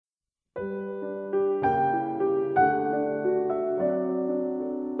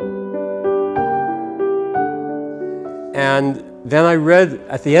And then I read,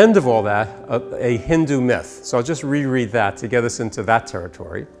 at the end of all that, a Hindu myth. So I'll just reread that to get us into that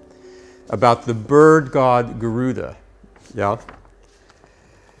territory, about the bird god Garuda. Yeah?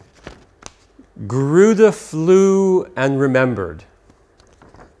 Garuda flew and remembered.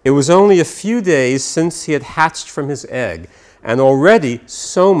 It was only a few days since he had hatched from his egg, and already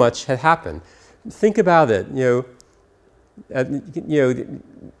so much had happened. Think about it,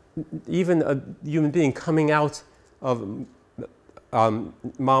 even a human being coming out of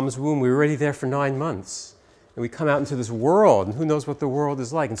mom's womb, we were already there for 9 months. And we come out into this world, and who knows what the world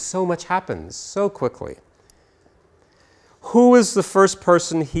is like, and so much happens so quickly. Who was the first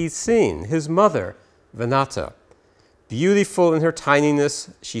person he'd seen? His mother, Vinata. Beautiful in her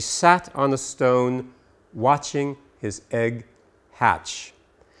tininess, she sat on a stone watching his egg hatch.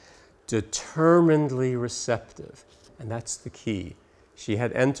 Determinedly receptive, and that's the key. She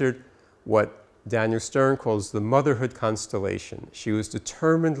had entered what Daniel Stern calls the motherhood constellation. She was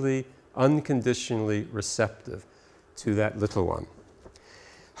determinedly, unconditionally receptive to that little one.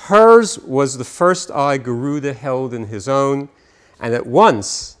 Hers was the first eye Garuda held in his own, and at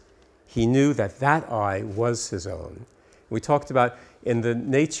once he knew that that eye was his own. We talked about in the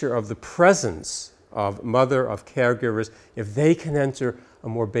nature of the presence of mother, of caregivers, if they can enter a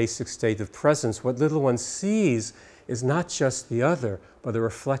more basic state of presence, what little one sees is not just the other, but a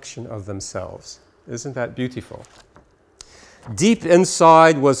reflection of themselves. Isn't that beautiful? Deep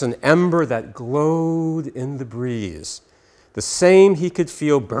inside was an ember that glowed in the breeze, the same he could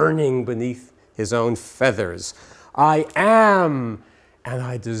feel burning beneath his own feathers. I am, and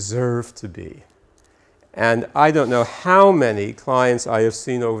I deserve to be. And I don't know how many clients I have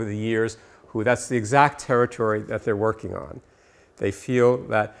seen over the years who that's the exact territory that they're working on. They feel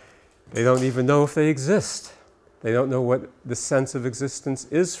that they don't even know if they exist. They don't know what the sense of existence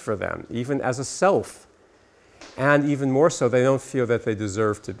is for them, even as a self. And even more so, they don't feel that they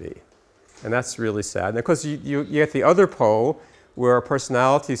deserve to be. And that's really sad. And of course, you get the other pole where a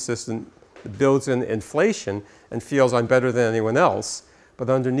personality system builds in inflation and feels I'm better than anyone else. But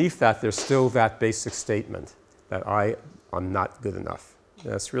underneath that, there's still that basic statement that I'm not good enough.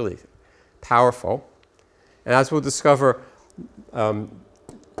 And that's really powerful. And as we'll discover, Ronald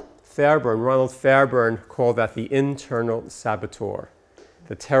Fairbairn called that the internal saboteur,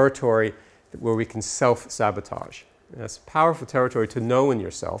 the territory where we can self-sabotage. And that's powerful territory to know in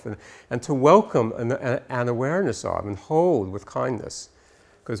yourself and to welcome an awareness of and hold with kindness.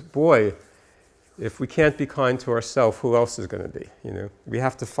 Because boy, if we can't be kind to ourselves, who else is going to be? We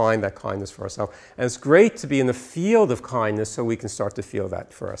have to find that kindness for ourselves. And it's great to be in the field of kindness so we can start to feel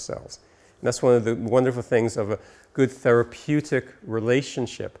that for ourselves. And that's one of the wonderful things of a good therapeutic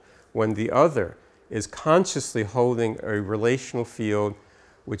relationship, when the other is consciously holding a relational field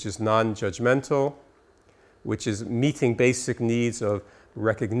which is non-judgmental, which is meeting basic needs of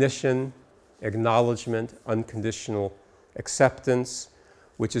recognition, acknowledgement, unconditional acceptance,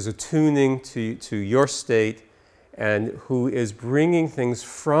 which is attuning to your state, and who is bringing things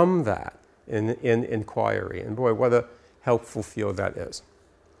from that in inquiry. And boy, what a helpful field that is.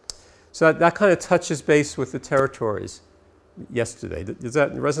 So that kind of touches base with the territories yesterday. Does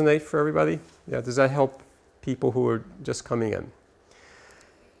that resonate for everybody? Yeah, does that help people who are just coming in?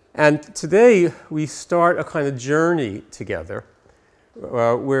 And today we start a kind of journey together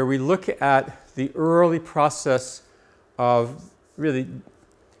where we look at the early process of really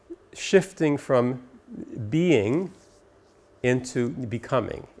shifting from being into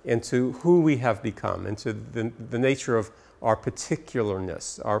becoming, into who we have become, into the nature of our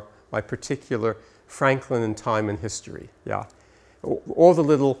particularness, my particular Franklyn in time and history. Yeah, all the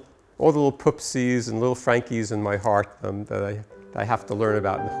little poopsies and little Frankies in my heart that I have to learn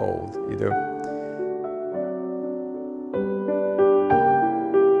about and hold.